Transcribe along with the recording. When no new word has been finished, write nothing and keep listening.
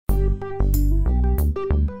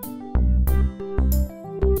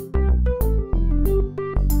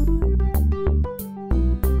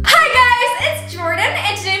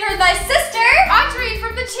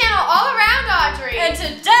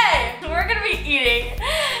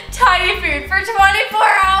for 24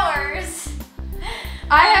 hours.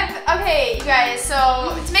 Okay, you guys,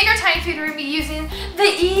 so to make our tiny food, we're gonna be using the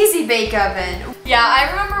Easy Bake Oven. Yeah, I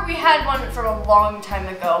remember we had one from a long time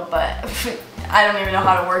ago, but I don't even know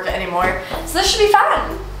how to work it anymore. So this should be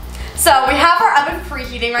fun. So we have our oven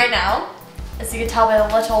preheating right now. As you can tell by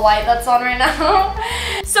the little light that's on right now.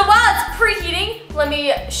 So while it's preheating, let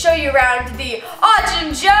me show you around the Audrey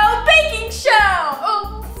and Joe baking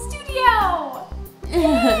show studio.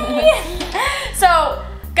 So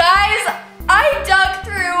guys, I dug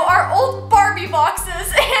through our old Barbie boxes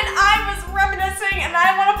and I was reminiscing and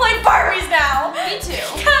I want to play Barbies now. Me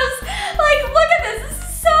too. Because like, look at this, this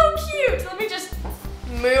is so cute. Let me just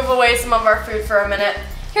move away some of our food for a minute.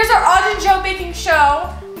 Here's our Audrey and Joe baking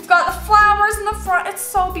show. We've got the flowers in the front. It's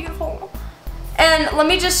so beautiful. And let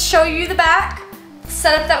me just show you the back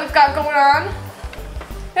setup that we've got going on.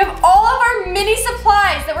 We have all of our mini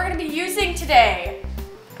supplies that we're gonna be using today.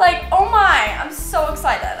 Like, oh my, I'm so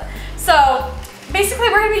excited. So basically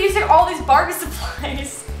we're gonna be using all these Barbie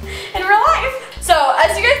supplies in real life. So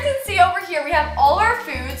as you guys can see over here, we have all our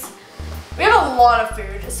foods. We have a lot of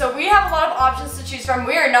food, so we have a lot of options to choose from.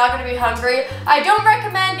 We are not going to be hungry. I don't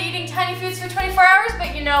recommend eating tiny foods for 24 hours,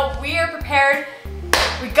 but you know, we are prepared.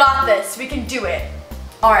 We got this, we can do it.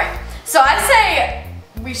 All right, so I say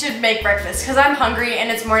we should make breakfast because I'm hungry and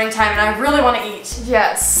it's morning time and I really want to eat.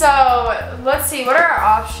 Yes, so let's see, what are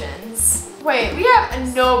our options? Wait, we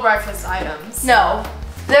have no breakfast items. No,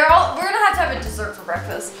 we're gonna have a dessert for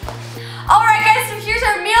breakfast. All right guys, so here's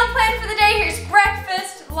our meal plan for the day. Here's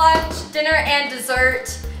breakfast, lunch, dinner, and dessert.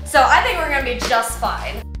 So I think we're gonna be just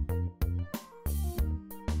fine.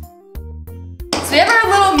 So we have our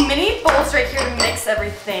little mini bowls right here to mix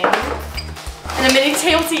everything. And a mini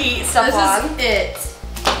table to eat stuff on. This is it.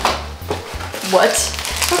 What?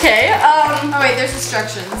 Okay, oh wait, there's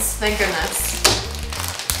instructions, thank goodness.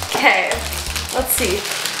 Okay, let's see.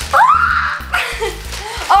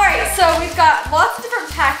 All right, so we've got lots of different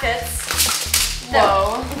packets.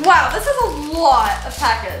 Whoa. Wow, this is a lot of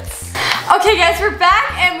packets. Okay guys, we're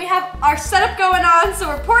back and we have our setup going on. So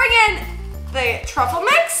we're pouring in the truffle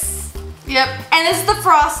mix. Yep. And this is the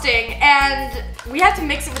frosting. And we have to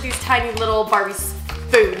mix it with these tiny little Barbie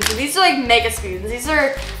spoons. And these are like mega spoons. These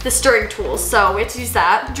are the stirring tools, so we have to use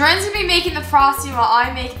that. Jordan's gonna be making the frosting while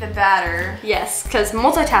I make the batter. Yes, because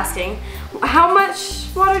multitasking. How much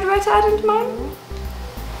water do I have to add into mine?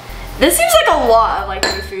 This seems like a lot of like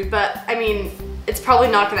new food, but I mean, it's probably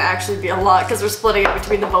not gonna actually be a lot because we're splitting it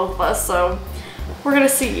between the both of us, so we're gonna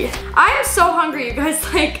see. I am so hungry, you guys,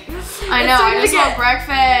 like. I know, I just want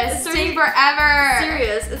breakfast. It's taking forever.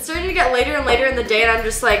 Serious, it's starting to get later and later in the day and I'm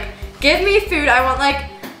just like, give me food. I want like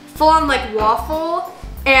full on like waffle,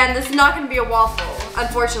 and this is not gonna be a waffle,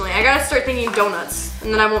 unfortunately. I gotta start thinking donuts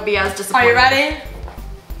and then I won't be as disappointed. Are you ready?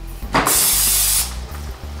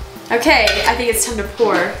 Okay, I think it's time to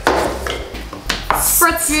pour.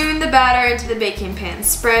 Spoon the batter into the baking pan.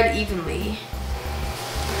 Spread evenly.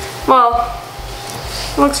 Well,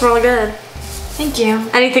 it looks really good. Thank you.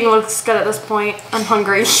 Anything looks good at this point. I'm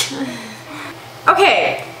hungry.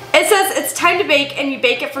 Okay, it says it's time to bake and you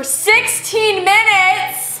bake it for 16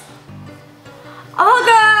 minutes.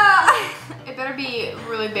 Olga! It better be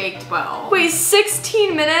really baked well. Wait,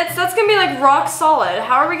 16 minutes? That's gonna be like rock solid.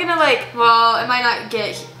 How are we gonna like... Well, it might not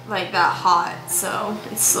get like that hot, so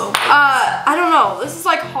it's so... I don't know. This is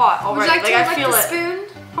like hot already. Would you like to I feel the it. spoon?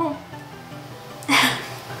 Oh.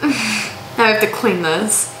 Now I have to clean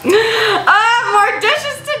this. More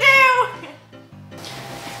dishes to do!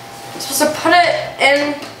 You're supposed to put it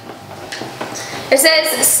in... It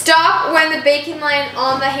says, stop when the baking line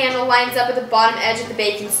on the handle lines up at the bottom edge of the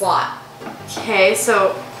baking slot. Okay,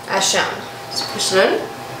 so as shown. just push it in.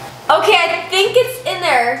 Okay, I think it's in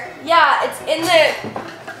there. Yeah, it's in the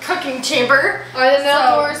cooking chamber. Are the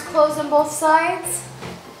middle doors closed on both sides?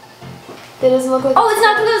 It doesn't look like... Oh, it's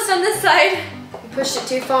not closed on this side. You pushed it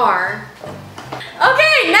too far.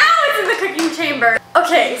 Okay, now it's in the cooking chamber.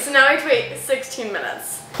 Okay, so now we have to wait 16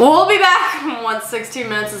 minutes. We'll be back once 16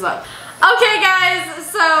 minutes is up. Okay guys,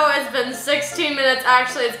 so it's been 16 minutes.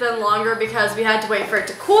 Actually, it's been longer because we had to wait for it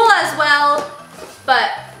to cool as well.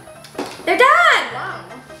 But they're done. Wow.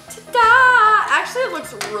 Ta-da! Actually, it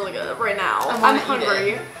looks really good right now. I'm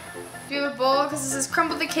hungry. Do you have a bowl? Because it says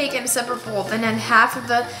crumble the cake in a separate bowl, then add half of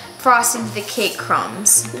the frosting to the cake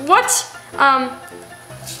crumbs. What?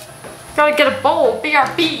 Gotta get a bowl.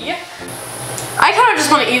 BRB. I kind of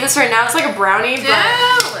just want to eat this right now. It's like a brownie, but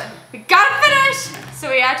No! we gotta finish. So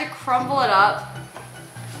we have to crumble it up.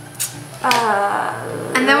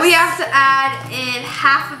 And then we have to add in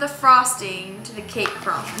half of the frosting to the cake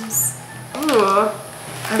crumbs. Ooh.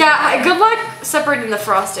 Okay. Yeah, good luck separating the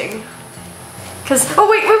frosting. Cause, oh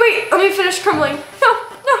wait, let me finish crumbling. No.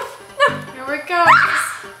 Here we go.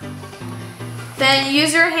 Then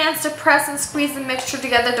use your hands to press and squeeze the mixture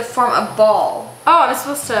together to form a ball. Oh, I'm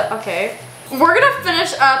supposed to, okay. We're gonna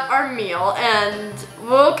finish up our meal and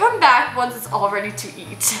we'll come back once it's all ready to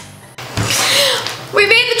eat. We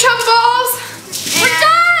made the truffle balls. We're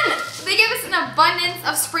done! They give us an abundance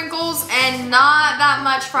of sprinkles and not that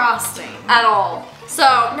much frosting. At all. So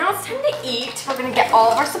now it's time to eat. We're gonna get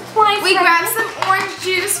all of our supplies We ready. grabbed some orange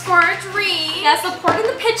juice for Audrey. Yes, I'll pour it in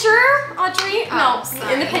the pitcher, Audrey. Oh, no,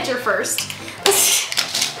 sorry. in the pitcher first.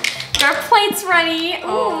 Get our plates ready.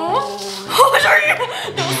 Oh. Audrey!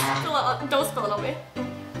 Don't spill it on me.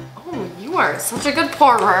 Oh, you are such a good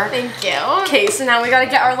pourer. Thank you. Okay, so now we gotta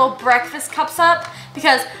get our little breakfast cups up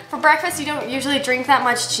because for breakfast you don't usually drink that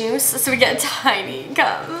much juice, so we get tiny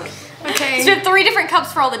cups. Okay. So we have 3 different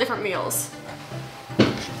cups for all the different meals.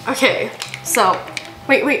 Okay, so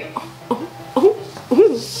wait.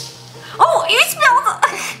 Oh, you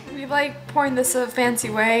spilled. We like pouring this a fancy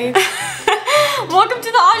way. Welcome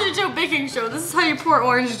to the Audrey Joe Baking Show. This is how you pour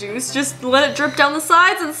orange juice. Just let it drip down the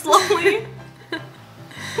sides and slowly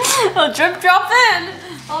it'll drip drop in.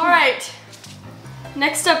 All right.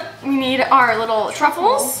 Next up, we need our little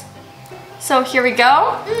truffles. So here we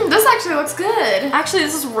go. This actually looks good. Actually,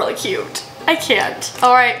 this is really cute. I can't.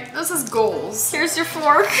 All right. This is goals. Here's your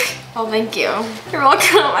fork. Oh, thank you. You're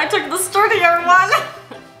welcome. I took the sturdier one.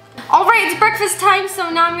 All right, it's breakfast time. So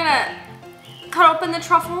now I'm gonna cut open the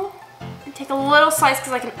truffle. Take a little slice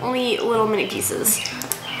because I can only eat little mini pieces.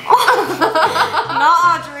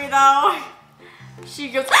 Not Audrey though. She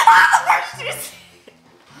goes, ah, orange juice.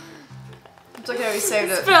 It's okay, we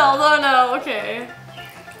saved it. Spilled, oh no, okay.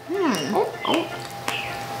 Oh.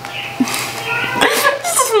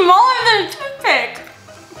 This is smaller than a toothpick.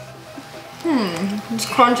 It's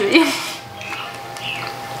crunchy.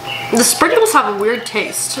 The sprinkles have a weird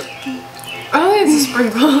taste. I don't think it's the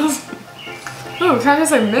sprinkles. Oh, it kind of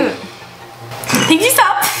tastes like mint. Thank you,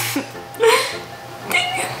 stop.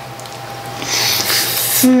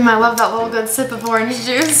 I love that little good sip of orange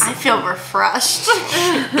juice. I feel refreshed.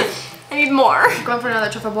 I need more. Going for another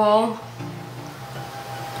truffle ball.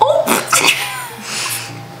 Oh!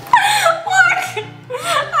 Look!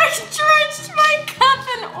 I drenched my cup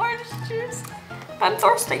in orange juice. I'm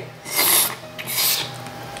thirsty.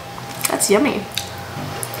 That's yummy.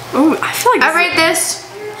 Ooh, I feel like I rate this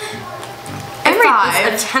I a rate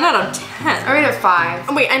 5. this a 10 out of 10. I rate it a 5.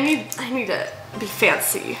 Oh, wait, I need to be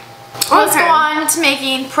fancy. Let's Okay. go on to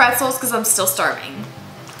making pretzels because I'm still starving.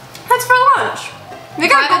 That's for lunch. We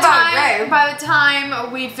gotta go back. By the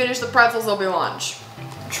time we finish the pretzels, it'll be lunch.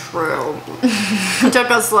 True. It took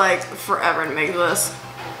us like forever to make this.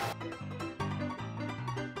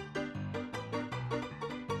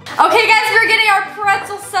 Okay guys, we're getting our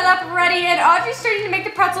pretzels set up ready and Audrey's starting to make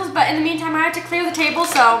the pretzels, but in the meantime I have to clear the table,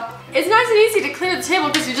 so it's nice and easy to clear the table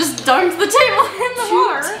because you just dunked the table in the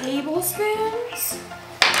water. 2 tablespoons?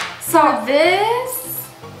 So This?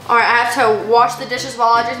 alright, I have to wash the dishes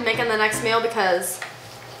while Audrey's making the next meal because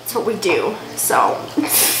that's what we do, so.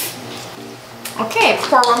 Okay,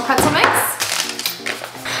 pour 1 pretzel mix.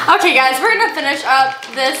 Okay guys, we're gonna finish up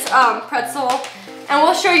this pretzel and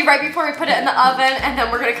we'll show you right before we put it in the oven and then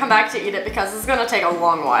we're gonna come back to eat it because it's gonna take a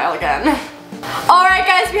long while again. Alright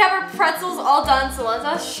guys, we have our pretzels all done, so let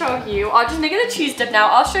us show you. I'll just make it a cheese dip now.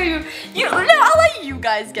 I'll show you. I'll let you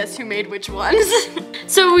guys guess who made which ones.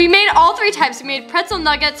 So we made all 3 types. We made pretzel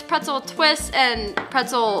nuggets, pretzel twists, and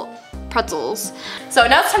pretzels. So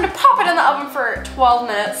now it's time to pop it in the oven for 12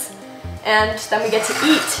 minutes. And then we get to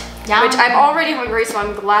eat. Yum. Which I'm already hungry, so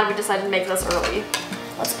I'm glad we decided to make this early.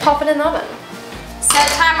 Let's pop it in the oven. Set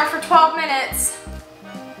timer for 12 minutes.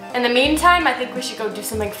 In the meantime, I think we should go do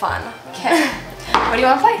something fun. Okay. What do you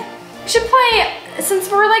want to play? We should play, since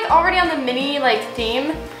we're like already on the mini theme,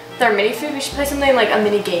 with our mini food, we should play something like a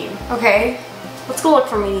mini game. Okay. Let's go look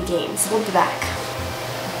for mini games. We'll be back.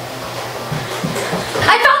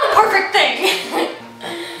 I found the perfect thing!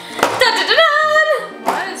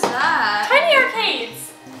 Da-da-da-da! What is that? Tiny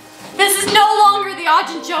arcades. This is no longer the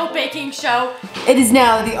Audrey and Joe Baking Show. It is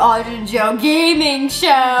now the Audrey and Joe Gaming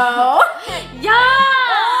Show. Yeah!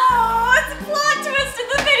 Oh, it's a plot twist in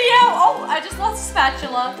the video. Oh, I just lost a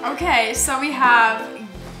spatula. Okay, so we have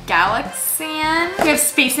Galaxian. We have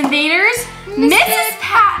Space Invaders, Mrs.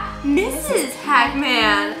 Pac-Man,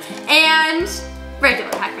 and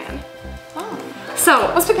regular Pac-Man. Oh.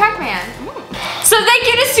 So Let's pick Pac-Man. So thank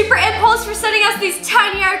you to Super Impulse for sending us these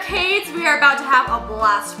tiny arcades. We are about to have a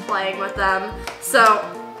blast playing with them. So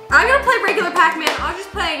I'm gonna play regular Pac-Man. I'm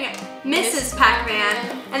just playing Mrs.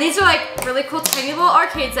 Pac-Man. And these are like really cool tiny little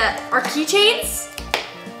arcades that are keychains.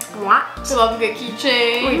 What? We love a good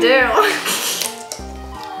keychain. We do.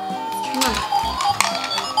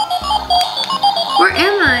 Where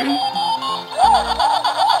am I?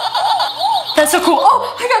 That's so cool.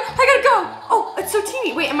 Oh, I gotta go. Oh, it's so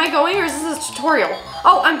teeny. Wait, am I going or is this a tutorial?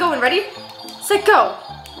 Oh, I'm going. Ready? Set, go.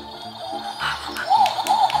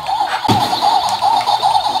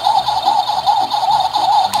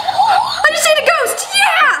 I just ate a ghost.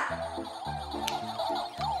 Yeah!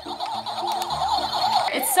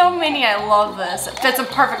 It's so mini. I love this. It fits in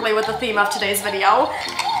perfectly with the theme of today's video.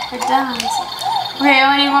 It does. Okay,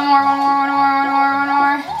 I need one more.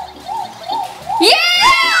 Yeah!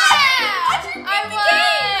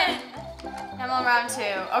 I'm on round 2.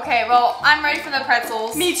 Okay, well, I'm ready for the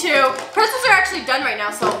pretzels. Me too. Pretzels are actually done right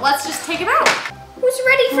now, so let's just take them out. Who's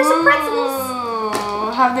ready for some pretzels?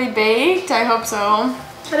 Ooh, have they baked? I hope so.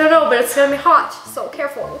 I don't know, but it's gonna be hot, so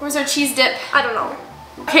careful. Where's our cheese dip? I don't know.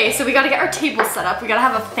 Okay, so we gotta get our table set up. We gotta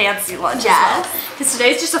have a fancy lunch. Yes. Because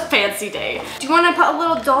today's just a fancy day. Do you wanna put a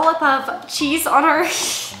little dollop of cheese on our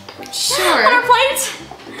Sure. on our plate?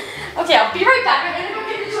 Okay, I'll be right back. I'm gonna go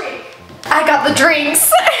get the drink. I got the drinks.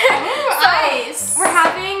 Ooh, ice. We're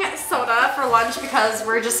having soda for lunch because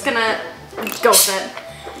we're just gonna go with it.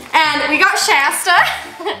 And we got Shasta,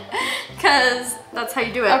 because that's how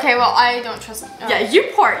you do it. Okay, well, I don't trust. Yeah,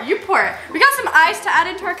 you pour it, you pour it. We got some ice to add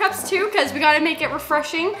into our cups too, because we gotta make it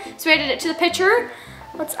refreshing. So we added it to the pitcher.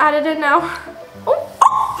 Let's add it in now. Oh,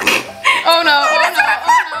 Oh no,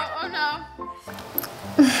 oh no.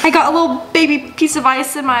 I got a little baby piece of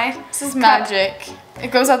ice in my This is magic.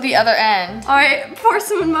 It goes out the other end. All right, pour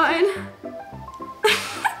some in mine.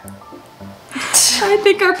 I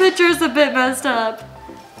think our pitcher is a bit messed up.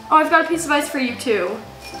 Oh, I've got a piece of ice for you too.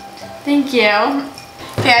 Thank you.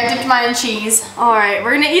 Okay, I dipped mine in cheese. All right,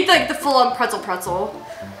 we're gonna eat like the full-on pretzel.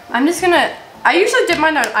 I'm just gonna, I usually dip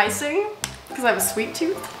mine on icing because I have a sweet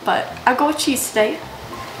tooth, but I'll go with cheese today.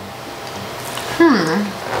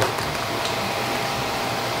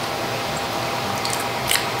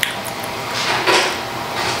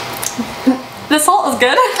 The salt is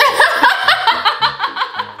good.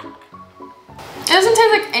 It doesn't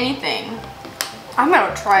taste like anything. I'm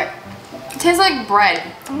gonna try it. It tastes like bread.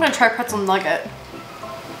 I'm gonna try pretzel nugget.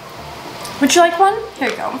 Would you like one? Here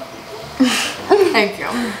you go. Thank you.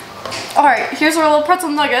 All right, here's our little pretzel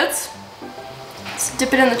nuggets. Let's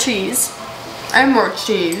dip it in the cheese. And more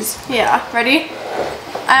cheese. Yeah, ready?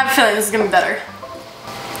 I have a feeling this is gonna be better.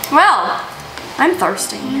 Well, I'm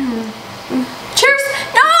thirsty. Cheers!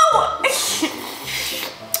 No!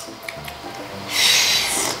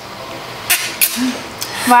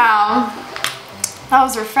 Wow. That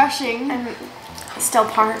was refreshing. I'm still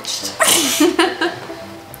parched.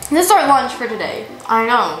 This is our lunch for today. I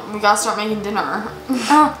know. We gotta start making dinner.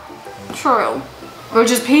 True.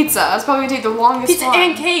 Which is pizza. That's probably gonna take the longest Pizza one.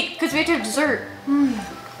 and cake, because we have to have dessert.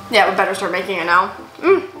 Yeah, we better start making it now.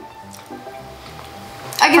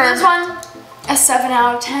 I give this one a 7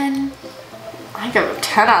 out of 10. I give it a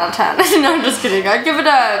 10 out of 10. No, I'm just kidding. I'd give it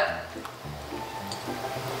a...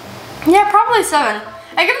 Yeah, probably 7.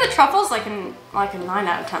 I give the truffles like a 9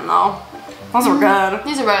 out of 10 though. Those were good.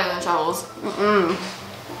 These are better than the truffles.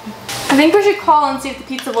 I think we should call and see if the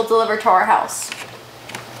pizza will deliver to our house.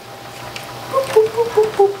 Boop, boop, boop,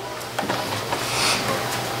 boop, boop.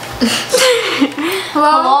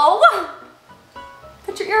 Hello? Hello?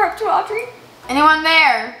 Put your ear up to Audrey. Anyone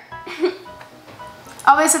there?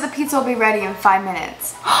 Oh, they said the pizza will be ready in 5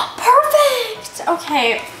 minutes. Perfect!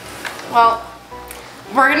 Okay, well,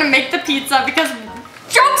 we're gonna make the pizza because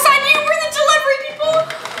joke's on you, we're the delivery people!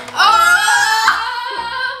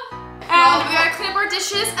 Well, we gotta clean up our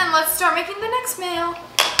dishes and let's start making the next meal.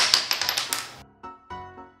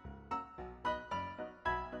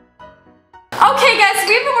 Okay guys,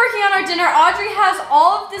 we've been working on our dinner. Audrey has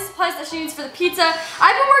all of the supplies that she needs for the pizza.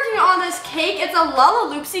 I've been working on this cake. It's a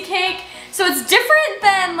Loopsy cake. So it's different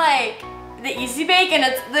than like the Easy Bake, and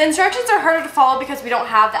the instructions are harder to follow because we don't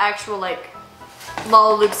have the actual like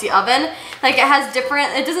Loopsy oven. Like it has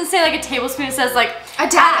different, it doesn't say like a tablespoon, it says like A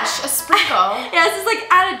dash, a sprinkle. Yeah, it says like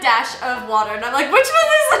add a dash of water, and I'm like, which one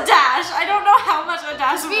is a dash? I don't know how much a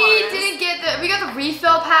dash of water is. We got the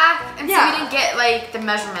refill pack, and so Yeah. we didn't get like the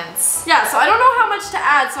measurements. Yeah, so I don't know how much to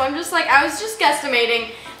add, so I'm just like, I was just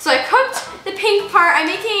guesstimating. So I cooked the pink part. I'm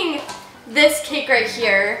making this cake right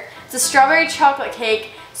here. It's a strawberry chocolate cake.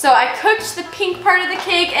 So I cooked the pink part of the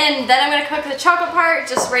cake, and then I'm gonna cook the chocolate part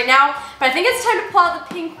just right now. But I think it's time to pull out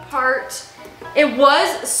the pink part. It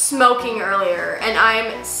was smoking earlier, and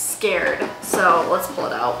I'm scared. So let's pull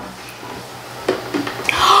it out.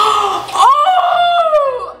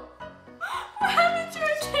 Oh! What happened to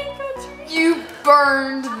my cake, Audrey? You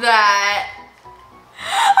burned that.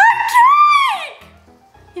 I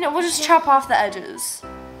just chop off the edges.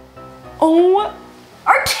 Oh,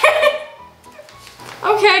 our cake!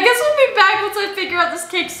 Okay, I guess we'll be back once I figure out this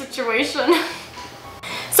cake situation.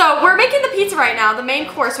 So we're making the pizza right now, the main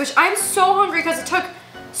course, which I'm so hungry because it took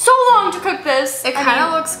so long to cook this. It kind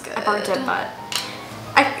of looks good. I burnt it, but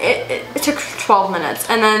it took 12 minutes,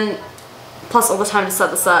 and then plus all the time to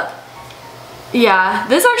set this up. Yeah,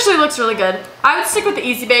 this actually looks really good. I would stick with the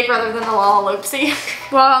Easy Bake rather than the Lollaloopsy.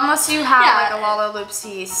 Well, unless you have like a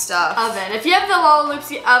Lollaloopsy stuff. Oven. If you have the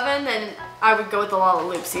Lollaloopsy oven, then I would go with the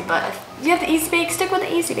Lollaloopsy. But if you have the Easy Bake, stick with the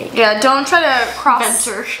Easy Bake. Yeah, don't try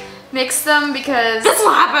to mix them because this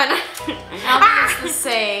will happen. I think it's the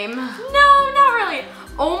same. No, not really.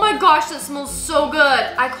 Oh my gosh, that smells so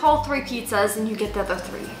good. I call 3 pizzas and you get the other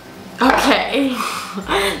 3. Okay.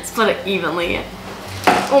 Split it evenly.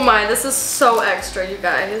 Oh my, this is so extra, you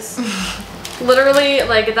guys. Literally,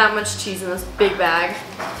 like, that much cheese in this big bag.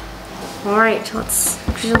 All right, let's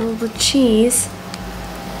drizzle the cheese.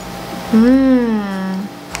 Mmm.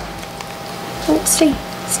 Oh, stay.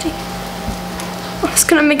 Oh, it's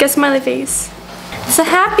gonna make a smiley face. It's a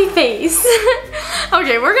happy face.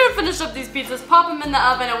 Okay, we're gonna finish up these pizzas, pop them in the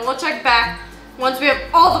oven, and we'll check back once we have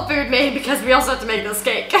all the food made because we also have to make this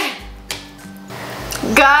cake.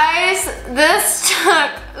 Guys, this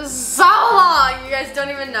took so long. You guys don't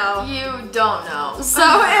even know. You don't know. So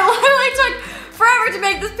it literally took forever to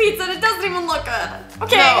make this pizza and it doesn't even look good.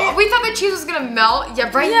 Okay. No, we thought the cheese was gonna melt. Yeah,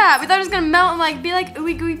 right? Yeah, we thought it was gonna melt and like be like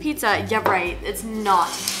ooey gooey pizza. Yeah, right. It's not.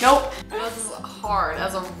 Nope. This is hard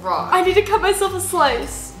as a rock. I need to cut myself a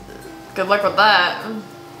slice. Good luck with that.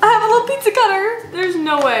 I have a little pizza cutter. There's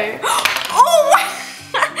no way. Oh!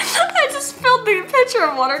 I just filled the pitcher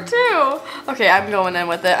of water too. Okay, I'm going in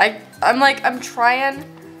with it. I'm trying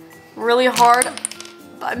really hard.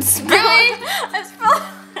 I'm spilling. Really? I'm spilling.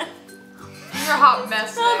 You're a hot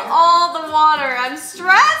mess. Spilled all the water. I'm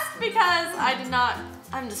stressed because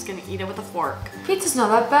I'm just gonna eat it with a fork. Pizza's not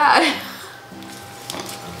that bad.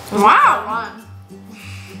 Wow.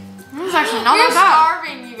 This is actually not that bad.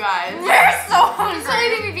 We're starving, you guys. We're so hungry. It's not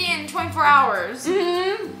even be in 24 hours.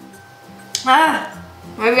 Mm-hmm. Ah.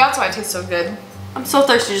 Maybe that's why it tastes so good. I'm so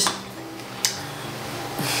thirsty. Just.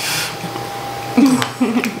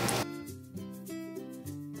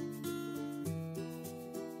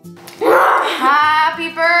 Happy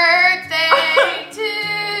birthday to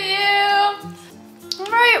you.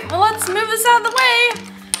 All right, well, let's move this out of the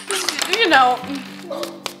way. You know,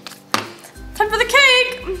 time for the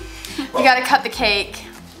cake. You gotta cut the cake.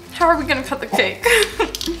 How are we gonna cut the cake?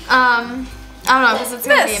 I don't know, because it's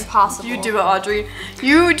gonna be impossible. You do it, Audrey.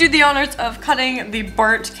 You do the honors of cutting the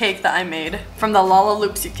burnt cake that I made from the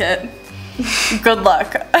Lollaloopsy kit. Good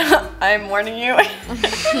luck. I'm warning you.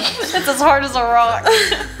 It's as hard as a rock.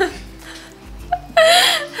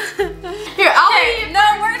 Here,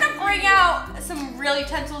 no, we're gonna bring out some real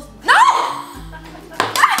utensils. No! I'll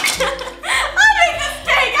make this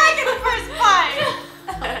cake. I get the first bite.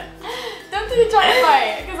 Don't do the giant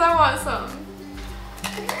bite, because I want some.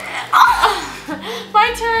 My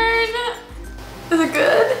turn. Is it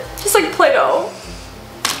good? Just like Play-Doh.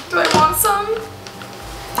 Do I want some?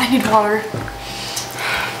 I need water.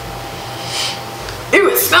 Ew,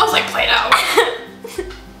 it smells like Play-Doh.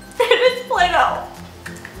 It is Play-Doh.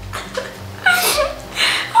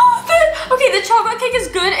 Okay, the chocolate cake is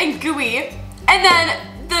good and gooey, and then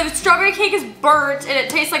the strawberry cake is burnt and it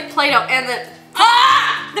tastes like Play-Doh, and the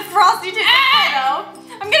frosty tastes like Play-Doh.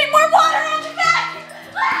 I'm getting more water on the back.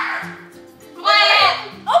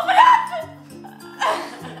 Open up!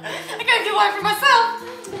 I gotta get water for myself.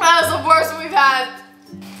 That is the worst we've had.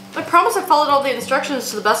 I promise I followed all the instructions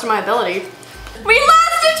to the best of my ability. We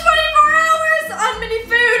lasted 24 hours on mini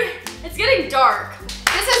food. It's getting dark.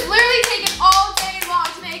 This has literally taken all day long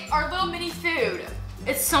to make our little mini food.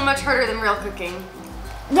 It's so much harder than real cooking.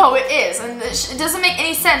 No, it is, and it doesn't make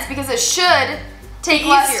any sense because it should take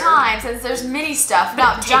less Easier. time since there's mini stuff,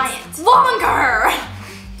 not giant. Longer.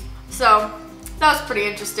 So that was pretty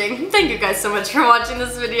interesting. Thank you guys so much for watching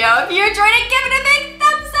this video. If you enjoyed it, give it a big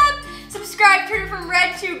thumbs up. Subscribe, turn it from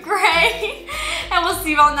red to gray, and we'll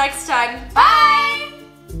see you all next time. Bye.